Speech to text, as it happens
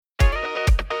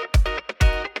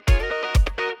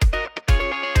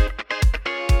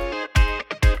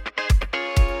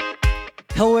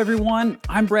Hello everyone,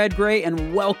 I'm Brad Gray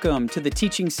and welcome to the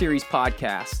Teaching Series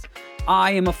podcast. I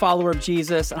am a follower of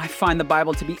Jesus and I find the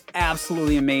Bible to be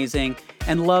absolutely amazing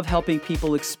and love helping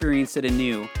people experience it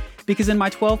anew. Because in my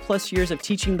 12 plus years of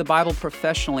teaching the Bible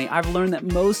professionally, I've learned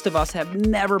that most of us have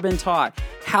never been taught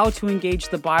how to engage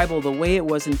the Bible the way it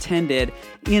was intended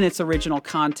in its original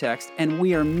context, and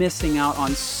we are missing out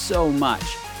on so much.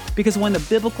 Because when the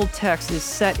biblical text is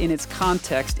set in its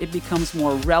context, it becomes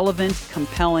more relevant,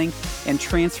 compelling, and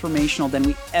transformational than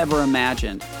we ever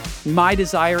imagined. My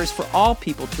desire is for all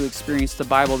people to experience the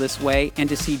Bible this way and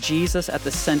to see Jesus at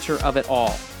the center of it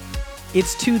all.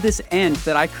 It's to this end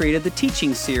that I created the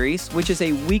Teaching Series, which is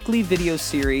a weekly video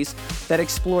series that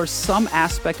explores some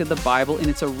aspect of the Bible in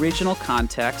its original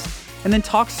context and then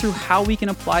talks through how we can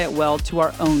apply it well to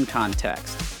our own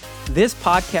context. This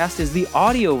podcast is the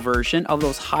audio version of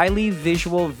those highly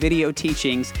visual video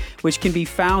teachings, which can be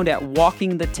found at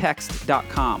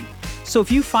walkingthetext.com. So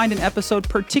if you find an episode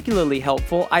particularly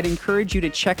helpful, I'd encourage you to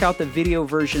check out the video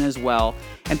version as well,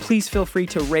 and please feel free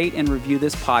to rate and review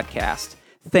this podcast.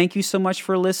 Thank you so much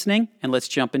for listening, and let's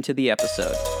jump into the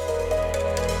episode.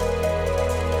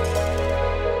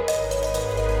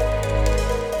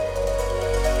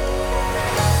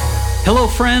 Hello,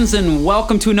 friends, and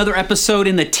welcome to another episode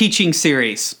in the Teaching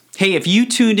Series. Hey, if you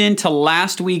tuned in to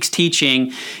last week's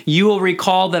teaching, you will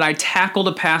recall that I tackled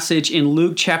a passage in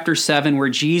Luke chapter 7 where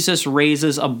Jesus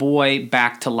raises a boy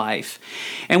back to life.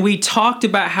 And we talked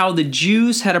about how the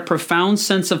Jews had a profound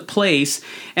sense of place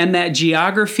and that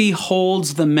geography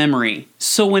holds the memory.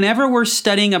 So whenever we're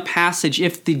studying a passage,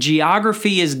 if the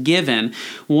geography is given,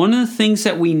 one of the things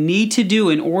that we need to do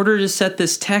in order to set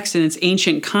this text in its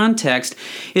ancient context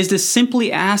is to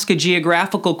simply ask a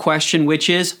geographical question, which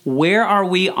is, where are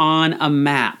we on a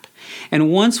map?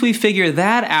 And once we figure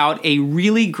that out, a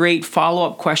really great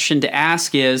follow-up question to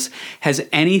ask is, has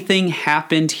anything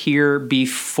happened here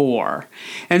before?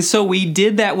 And so we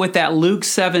did that with that Luke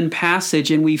 7 passage,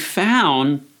 and we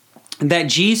found that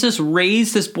Jesus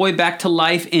raised this boy back to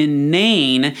life in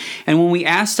Nain. And when we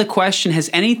asked the question, has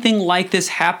anything like this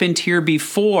happened here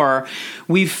before?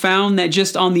 We found that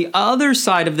just on the other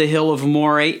side of the hill of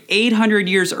Moreh, 800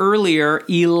 years earlier,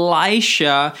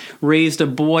 Elisha raised a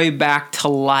boy back to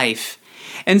life.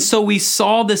 And so we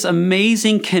saw this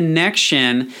amazing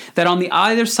connection that on the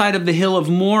other side of the hill of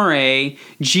Moreh,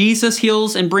 Jesus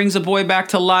heals and brings a boy back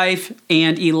to life,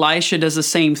 and Elisha does the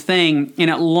same thing. And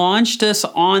it launched us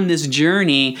on this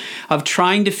journey of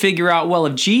trying to figure out, well,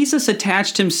 if Jesus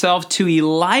attached himself to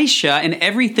Elisha and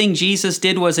everything Jesus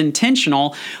did was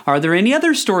intentional, are there any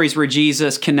other stories where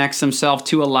Jesus connects himself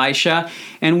to Elisha?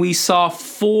 And we saw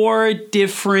 4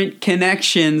 different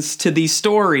connections to these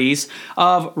stories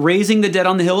of raising the dead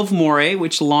on the hill of Moreh,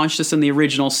 which launched us in the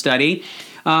original study,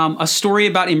 a story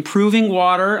about improving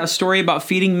water, a story about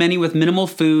feeding many with minimal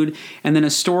food, and then a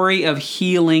story of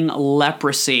healing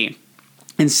leprosy.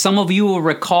 And some of you will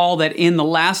recall that in the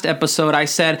last episode, I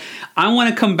said, I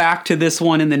want to come back to this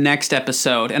one in the next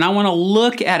episode. And I want to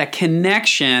look at a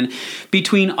connection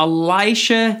between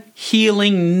Elisha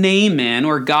healing Naaman,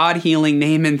 or God healing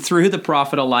Naaman through the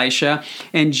prophet Elisha,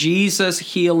 and Jesus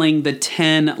healing the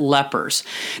 10 lepers.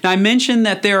 Now, I mentioned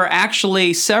that there are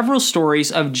actually several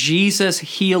stories of Jesus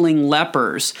healing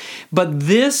lepers, but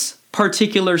this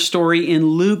particular story in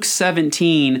Luke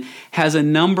 17 has a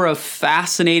number of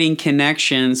fascinating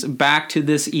connections back to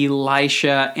this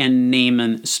Elisha and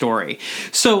Naaman story.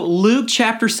 So Luke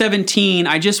chapter 17,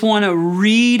 I just want to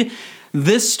read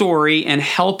this story and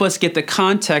help us get the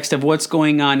context of what's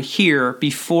going on here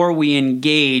before we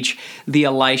engage the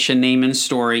Elisha-Naaman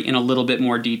story in a little bit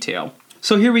more detail.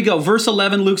 So here we go, verse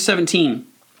 11, Luke 17.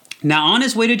 Now, on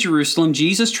his way to Jerusalem,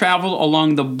 Jesus traveled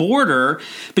along the border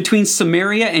between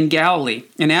Samaria and Galilee.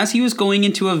 And as he was going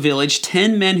into a village,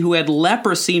 10 men who had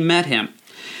leprosy met him.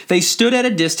 They stood at a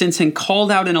distance and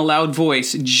called out in a loud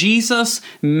voice, "Jesus,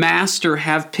 Master,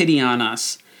 have pity on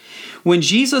us." When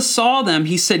Jesus saw them,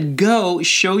 he said, "Go,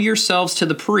 show yourselves to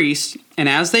the priest." And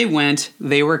as they went,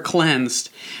 they were cleansed.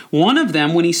 One of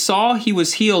them, when he saw he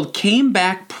was healed, came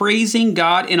back praising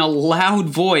God in a loud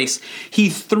voice. He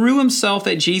threw himself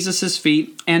at Jesus'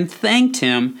 feet and thanked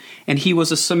him, and he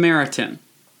was a Samaritan.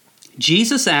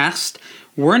 Jesus asked,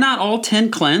 "Were not all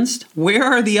 10 cleansed? Where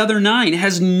are the other 9?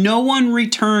 Has no one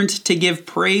returned to give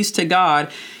praise to God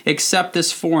except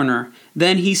this foreigner?"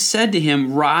 Then he said to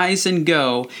him, "Rise and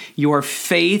go. Your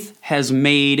faith has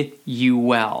made you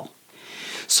well."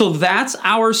 So that's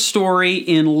our story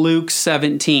in Luke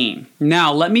 17.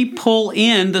 Now, let me pull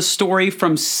in the story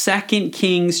from 2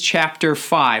 Kings chapter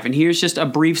 5. And here's just a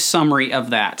brief summary of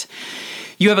that.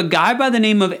 You have a guy by the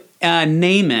name of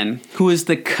Naaman, who is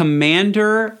the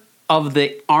commander of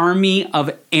the army of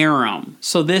Aram.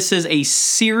 So this is a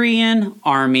Syrian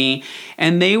army,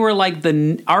 and they were like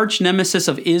the arch nemesis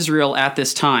of Israel at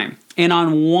this time. And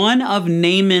on one of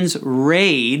Naaman's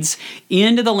raids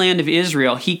into the land of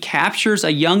Israel, he captures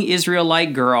a young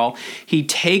Israelite girl. He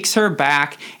takes her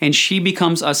back, and she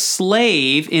becomes a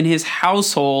slave in his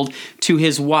household to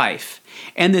his wife.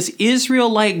 And this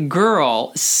Israelite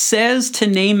girl says to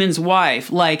Naaman's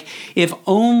wife, like, if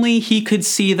only he could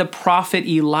see the prophet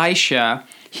Elisha,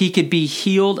 he could be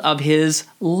healed of his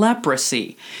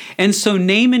leprosy. And so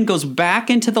Naaman goes back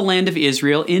into the land of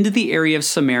Israel, into the area of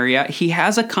Samaria. He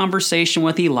has a conversation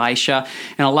with Elisha,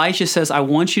 and Elisha says, I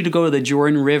want you to go to the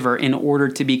Jordan River in order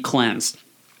to be cleansed.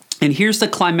 And here's the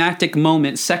climactic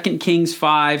moment, 2 Kings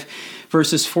 5,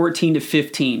 verses 14 to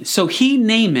 15. So he,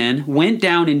 Naaman, went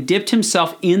down and dipped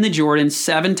himself in the Jordan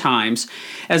 7 times,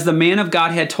 as the man of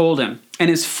God had told him. And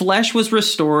his flesh was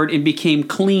restored and became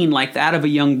clean like that of a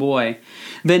young boy.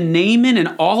 Then Naaman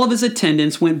and all of his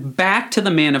attendants went back to the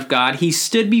man of God. He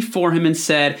stood before him and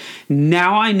said,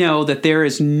 now I know that there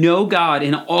is no God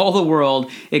in all the world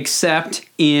except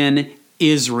in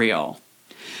Israel.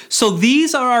 So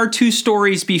these are our 2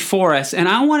 stories before us, and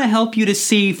I want to help you to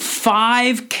see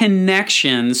 5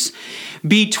 connections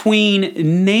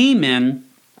between Naaman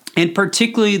and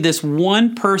particularly this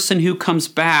one person who comes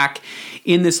back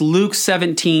in this Luke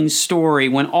 17 story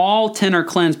when all 10 are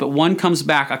cleansed, but one comes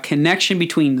back, a connection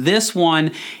between this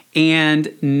one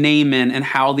and Naaman and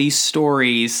how these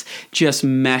stories just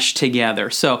mesh together.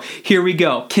 So here we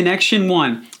go. Connection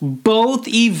 1. Both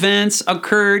events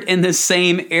occurred in the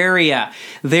same area.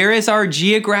 There is our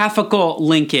geographical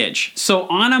linkage. So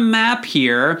on a map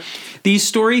here, these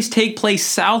stories take place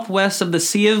southwest of the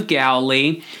Sea of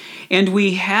Galilee. And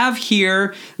we have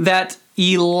here that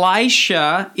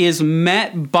Elisha is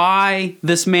met by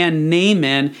this man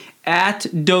Naaman at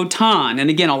Dothan. And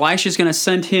again, Elisha is going to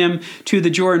send him to the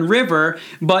Jordan River,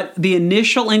 but the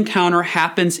initial encounter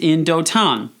happens in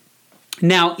Dothan.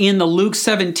 Now, in the Luke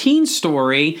 17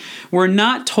 story, we're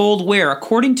not told where.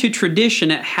 According to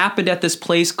tradition, it happened at this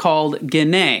place called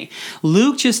Geneh.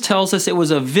 Luke just tells us it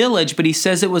was a village, but he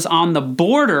says it was on the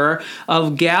border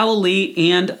of Galilee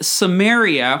and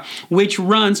Samaria, which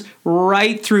runs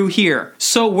right through here.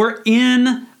 So we're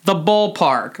in the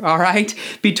ballpark, all right?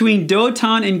 Between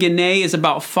Dothan and Geneh is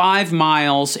about 5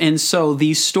 miles, and so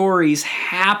these stories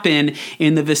happen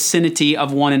in the vicinity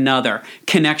of one another.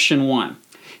 Connection 1.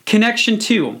 Connection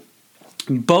 2,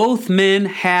 both men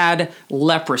had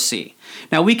leprosy.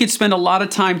 Now, we could spend a lot of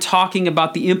time talking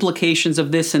about the implications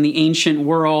of this in the ancient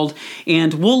world,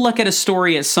 and we'll look at a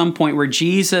story at some point where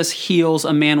Jesus heals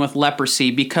a man with leprosy,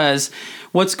 because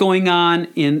what's going on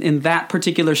in that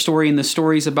particular story and the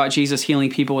stories about Jesus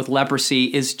healing people with leprosy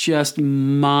is just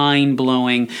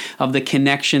mind-blowing of the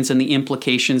connections and the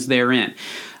implications therein.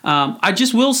 I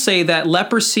just will say that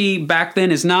leprosy back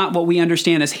then is not what we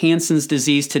understand as Hansen's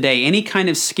disease today. Any kind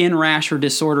of skin rash or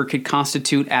disorder could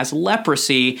constitute as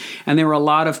leprosy, and there were a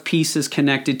lot of pieces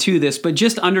connected to this. But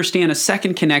just understand a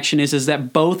second connection is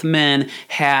that both men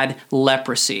had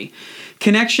leprosy.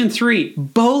 Connection 3,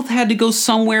 both had to go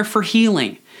somewhere for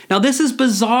healing. Now, this is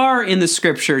bizarre in the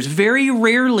scriptures. Very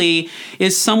rarely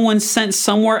is someone sent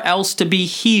somewhere else to be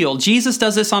healed. Jesus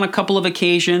does this on a couple of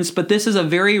occasions, but this is a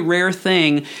very rare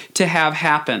thing to have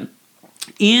happen.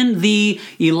 In the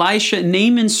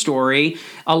Naaman story,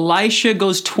 Elisha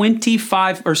goes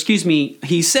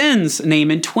he sends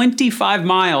Naaman 25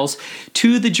 miles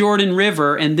to the Jordan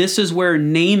River, and this is where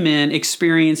Naaman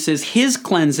experiences his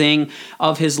cleansing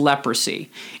of his leprosy.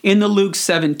 In the Luke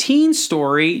 17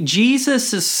 story,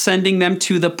 Jesus is sending them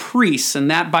to the priests, and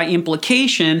that by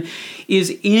implication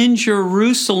is in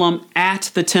Jerusalem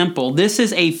at the temple. This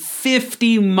is a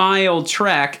 50-mile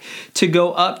trek to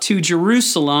go up to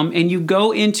Jerusalem, and you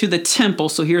go into the temple.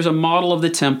 So here's a model of the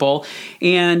temple,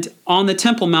 and on the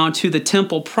Temple Mount to the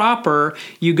temple proper,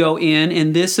 you go in,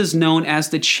 and this is known as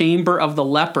the Chamber of the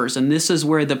Lepers, and this is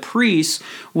where the priests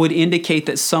would indicate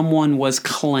that someone was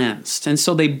cleansed. And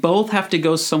so they both have to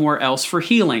go somewhere else for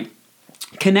healing.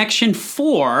 Connection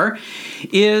 4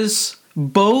 is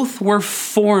both were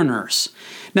foreigners.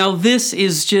 Now, this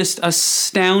is just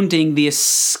astounding, the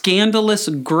scandalous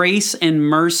grace and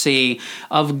mercy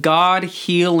of God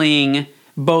healing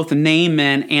both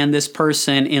Naaman and this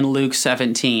person in Luke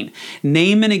 17.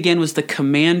 Naaman, again, was the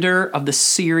commander of the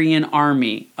Syrian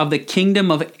army, of the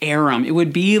kingdom of Aram. It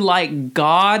would be like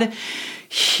God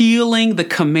healing the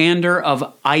commander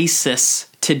of ISIS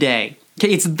today.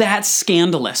 Okay, it's that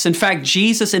scandalous. In fact,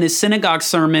 Jesus in his synagogue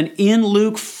sermon in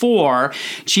Luke 4,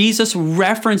 Jesus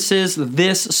references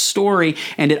this story,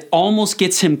 and it almost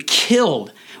gets him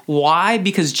killed Why?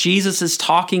 Because Jesus is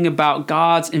talking about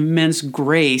God's immense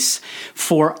grace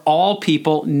for all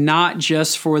people, not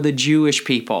just for the Jewish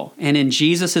people. And in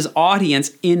Jesus'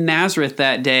 audience in Nazareth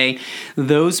that day,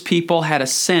 those people had a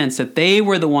sense that they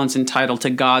were the ones entitled to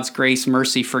God's grace,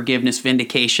 mercy, forgiveness,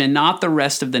 vindication, not the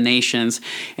rest of the nations.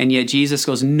 And yet Jesus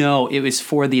goes, no, it was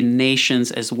for the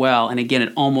nations as well. And again,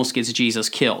 it almost gets Jesus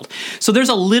killed. So there's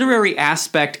a literary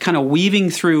aspect kind of weaving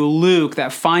through Luke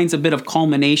that finds a bit of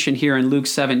culmination here in Luke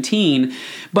 17.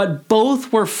 But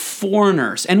both were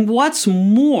foreigners. And what's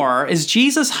more is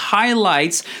Jesus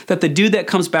highlights that the dude that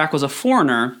comes back was a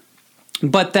foreigner,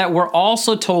 but that we're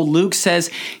also told, Luke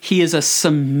says he is a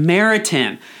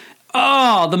Samaritan.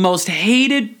 Oh, the most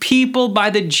hated people by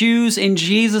the Jews in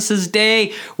Jesus'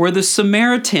 day were the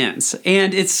Samaritans.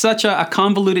 And it's such a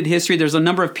convoluted history. There's a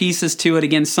number of pieces to it.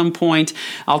 Again, some point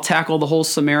I'll tackle the whole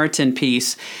Samaritan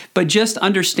piece. But just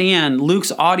understand,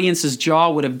 Luke's audience's jaw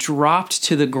would have dropped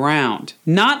to the ground.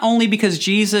 Not only because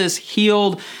Jesus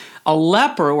healed a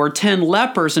leper or 10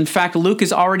 lepers. In fact, Luke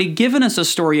has already given us a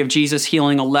story of Jesus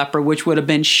healing a leper, which would have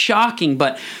been shocking.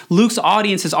 But Luke's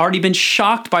audience has already been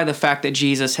shocked by the fact that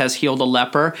Jesus has healed a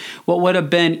leper. What would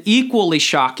have been equally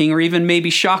shocking, or even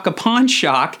maybe shock upon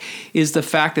shock, is the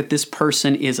fact that this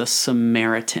person is a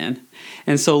Samaritan.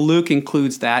 And so Luke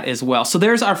includes that as well. So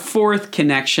there's our fourth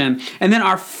connection. And then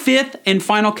our fifth and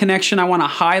final connection I want to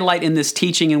highlight in this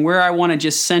teaching, and where I want to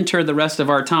just center the rest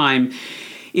of our time,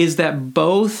 is that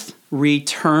both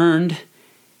returned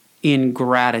in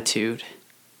gratitude.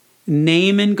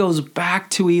 Naaman goes back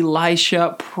to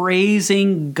Elisha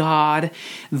praising God.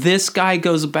 This guy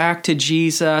goes back to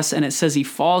Jesus, and it says he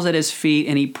falls at his feet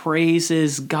and he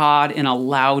praises God in a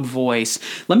loud voice.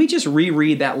 Let me just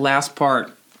reread that last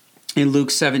part in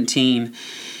Luke 17. It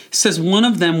says, one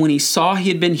of them, when he saw he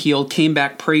had been healed, came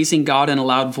back praising God in a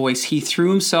loud voice. He threw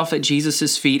himself at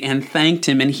Jesus' feet and thanked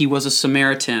him, and he was a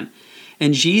Samaritan.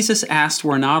 And Jesus asked,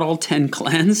 were not all 10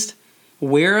 cleansed?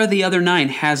 Where are the other 9?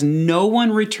 Has no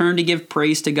one returned to give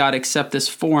praise to God except this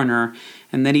foreigner?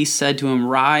 And then he said to him,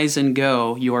 rise and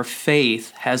go. Your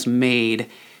faith has made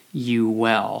you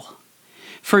well.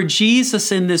 For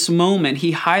Jesus in this moment,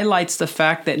 he highlights the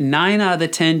fact that 9 out of the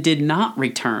 10 did not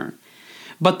return.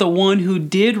 But the one who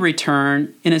did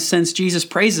return, in a sense, Jesus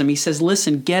praises him. He says,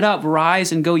 listen, get up,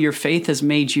 rise and go. Your faith has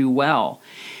made you well.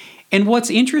 And what's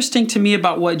interesting to me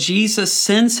about what Jesus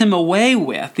sends him away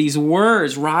with, these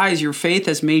words, rise, your faith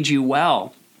has made you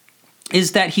well,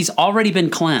 is that he's already been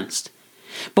cleansed.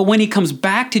 But when he comes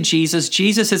back to Jesus,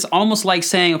 Jesus is almost like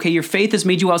saying, okay, your faith has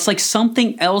made you well. It's like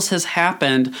something else has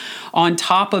happened on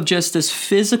top of just this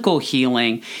physical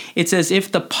healing. It's as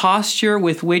if the posture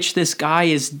with which this guy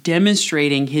is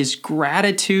demonstrating his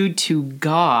gratitude to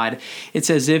God, it's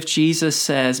as if Jesus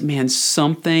says, man,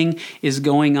 something is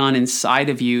going on inside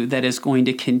of you that is going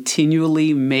to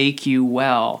continually make you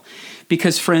well.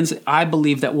 Because, friends, I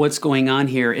believe that what's going on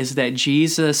here is that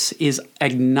Jesus is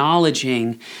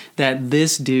acknowledging that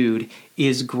this dude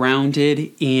is grounded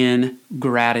in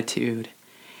gratitude.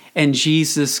 And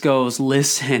Jesus goes,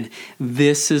 listen,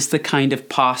 this is the kind of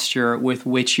posture with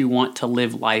which you want to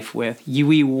live life with.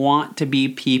 We want to be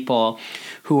people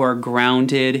who are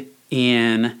grounded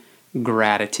in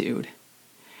gratitude.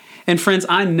 And friends,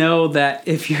 I know that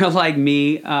if you're like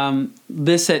me,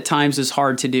 this at times is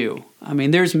hard to do. I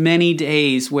mean, there's many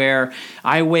days where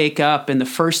I wake up and the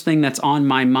first thing that's on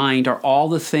my mind are all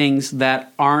the things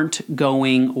that aren't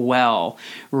going well,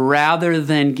 rather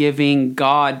than giving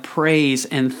God praise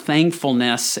and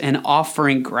thankfulness and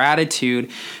offering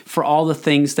gratitude for all the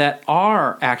things that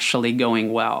are actually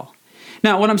going well.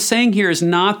 Now, what I'm saying here is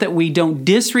not that we don't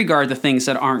disregard the things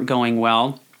that aren't going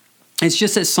well. It's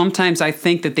just that sometimes I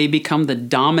think that they become the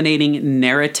dominating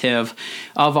narrative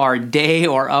of our day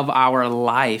or of our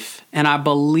life. And I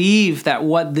believe that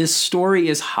what this story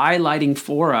is highlighting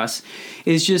for us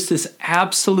is just this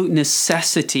absolute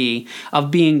necessity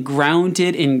of being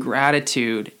grounded in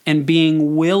gratitude and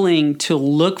being willing to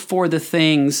look for the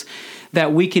things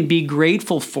that we can be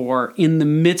grateful for in the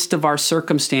midst of our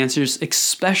circumstances,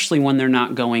 especially when they're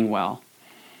not going well.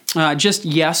 Just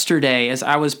yesterday, as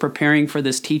I was preparing for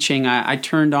this teaching, I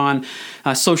turned on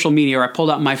social media, or I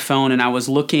pulled out my phone and I was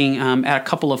looking at a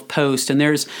couple of posts. And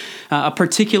there's a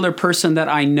particular person that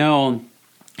I know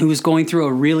who is going through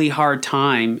a really hard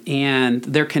time, and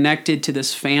they're connected to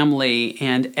this family,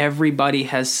 and everybody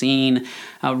has seen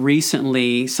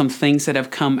recently some things that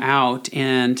have come out,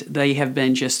 and they have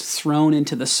been just thrown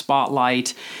into the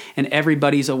spotlight, and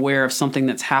everybody's aware of something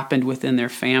that's happened within their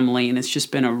family, and it's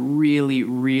just been a really,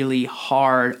 really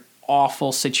hard,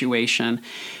 awful situation.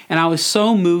 And I was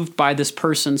so moved by this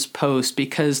person's post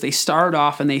because they start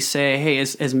off and they say, hey,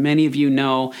 as many of you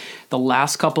know, the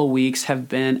last couple of weeks have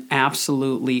been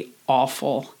absolutely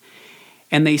awful.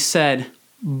 And they said,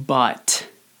 but,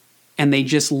 and they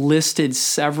just listed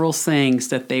several things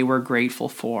that they were grateful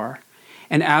for.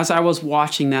 And as I was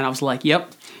watching that, I was like,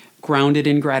 yep, grounded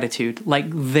in gratitude. Like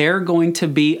they're going to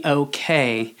be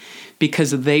okay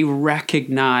because they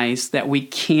recognize that we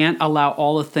can't allow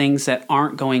all the things that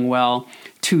aren't going well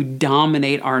to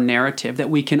dominate our narrative, that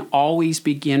we can always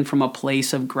begin from a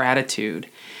place of gratitude.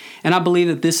 And I believe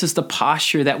that this is the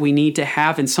posture that we need to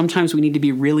have. And sometimes we need to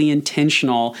be really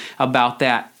intentional about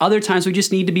that. Other times we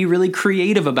just need to be really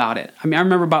creative about it. I mean, I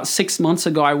remember about 6 months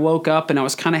ago, I woke up and I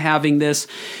was kind of having this,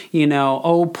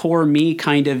 oh, poor me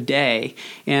kind of day.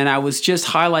 And I was just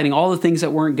highlighting all the things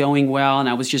that weren't going well. And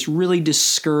I was just really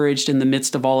discouraged in the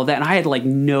midst of all of that. And I had like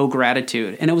no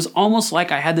gratitude. And it was almost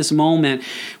like I had this moment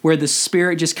where the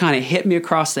Spirit just kind of hit me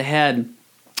across the head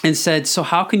and said, so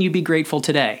how can you be grateful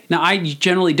today? Now, I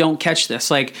generally don't catch this.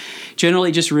 Like,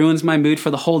 generally just ruins my mood for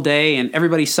the whole day, and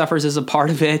everybody suffers as a part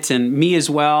of it, and me as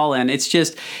well. And it's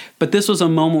just, but this was a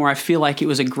moment where I feel like it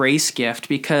was a grace gift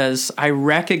because I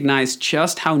recognized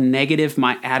just how negative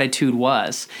my attitude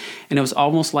was. And it was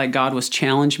almost like God was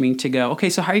challenging me to go, okay,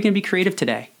 so how are you going to be creative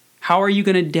today? How are you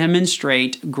going to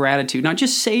demonstrate gratitude? Not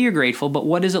just say you're grateful, but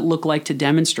what does it look like to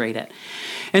demonstrate it?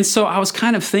 And so I was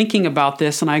kind of thinking about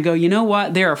this, and I go, you know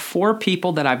what? There are 4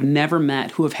 people that I've never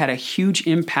met who have had a huge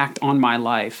impact on my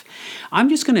life. I'm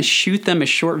just going to shoot them a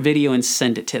short video and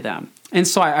send it to them. And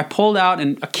so I pulled out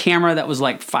a camera that was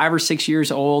like 5 or 6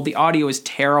 years old. The audio is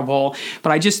terrible,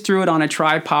 but I just threw it on a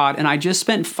tripod, and I just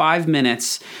spent 5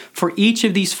 minutes for each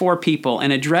of these 4 people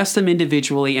and addressed them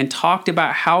individually and talked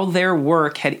about how their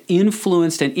work had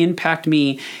influenced and impacted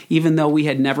me, even though we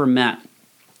had never met.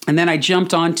 And then I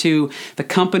jumped onto the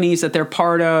companies that they're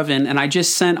part of, and I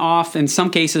just sent off, in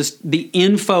some cases, the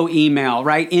info email,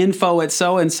 right? Info at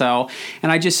so-and-so.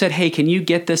 And I just said, hey, can you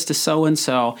get this to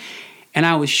so-and-so? And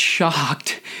I was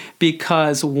shocked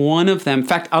because one of them, in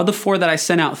fact, out of the 4 that I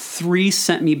sent out, 3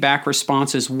 sent me back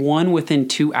responses, 1 within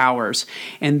 2 hours.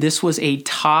 And this was a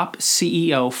top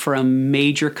CEO for a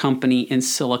major company in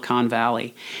Silicon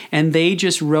Valley. And they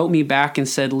just wrote me back and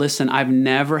said, listen, I've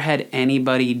never had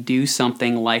anybody do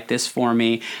something like this for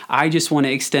me. I just want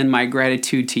to extend my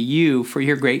gratitude to you for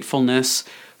your gratefulness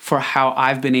for how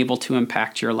I've been able to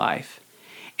impact your life.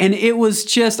 And it was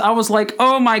just, I was like,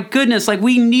 oh my goodness, like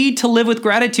we need to live with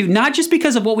gratitude, not just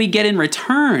because of what we get in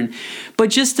return,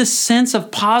 but just a sense of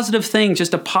positive things,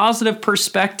 just a positive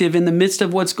perspective in the midst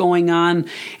of what's going on,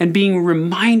 and being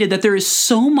reminded that there is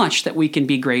so much that we can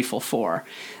be grateful for,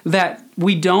 that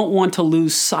we don't want to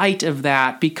lose sight of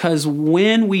that, because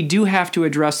when we do have to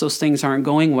address those things aren't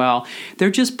going well,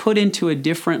 they're just put into a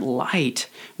different light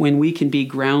when we can be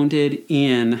grounded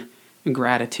in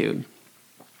gratitude.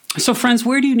 So friends,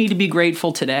 where do you need to be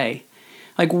grateful today?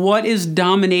 Like, what is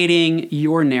dominating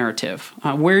your narrative?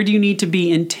 Where do you need to be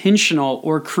intentional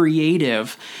or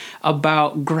creative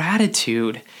about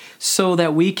gratitude so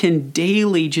that we can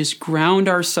daily just ground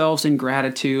ourselves in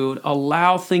gratitude,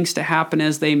 allow things to happen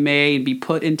as they may and be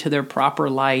put into their proper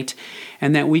light,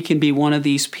 and that we can be one of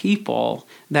these people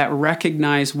that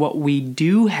recognize what we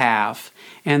do have,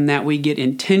 and that we get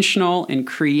intentional and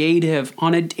creative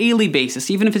on a daily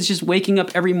basis, even if it's just waking up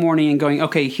every morning and going,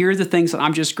 okay, here are the things that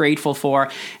I'm just grateful for,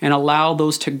 and allow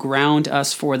those to ground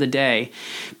us for the day.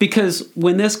 Because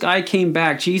when this guy came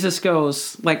back, Jesus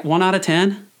goes, like 1 out of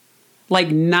 10? Like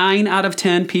 9 out of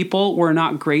 10 people were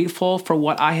not grateful for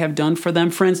what I have done for them.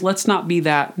 Friends, let's not be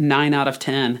that 9 out of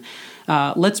 10.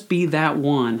 Let's be that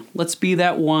one. Let's be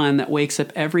that one that wakes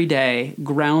up every day,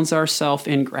 grounds ourselves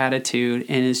in gratitude,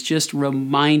 and is just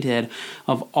reminded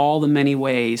of all the many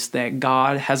ways that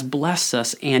God has blessed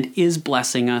us and is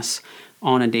blessing us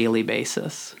on a daily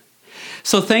basis.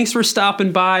 So thanks for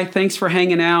stopping by. Thanks for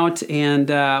hanging out and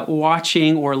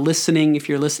watching or listening, if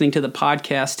you're listening to the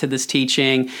podcast, to this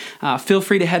teaching. Feel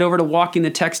free to head over to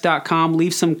walkingthetext.com.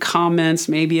 Leave some comments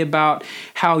maybe about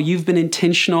how you've been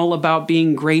intentional about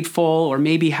being grateful, or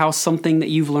maybe how something that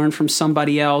you've learned from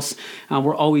somebody else.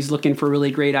 We're always looking for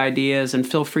really great ideas, and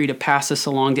feel free to pass this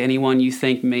along to anyone you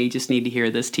think may just need to hear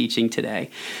this teaching today.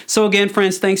 So again,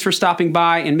 friends, thanks for stopping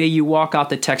by, and may you walk out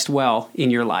the text well in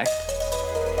your life.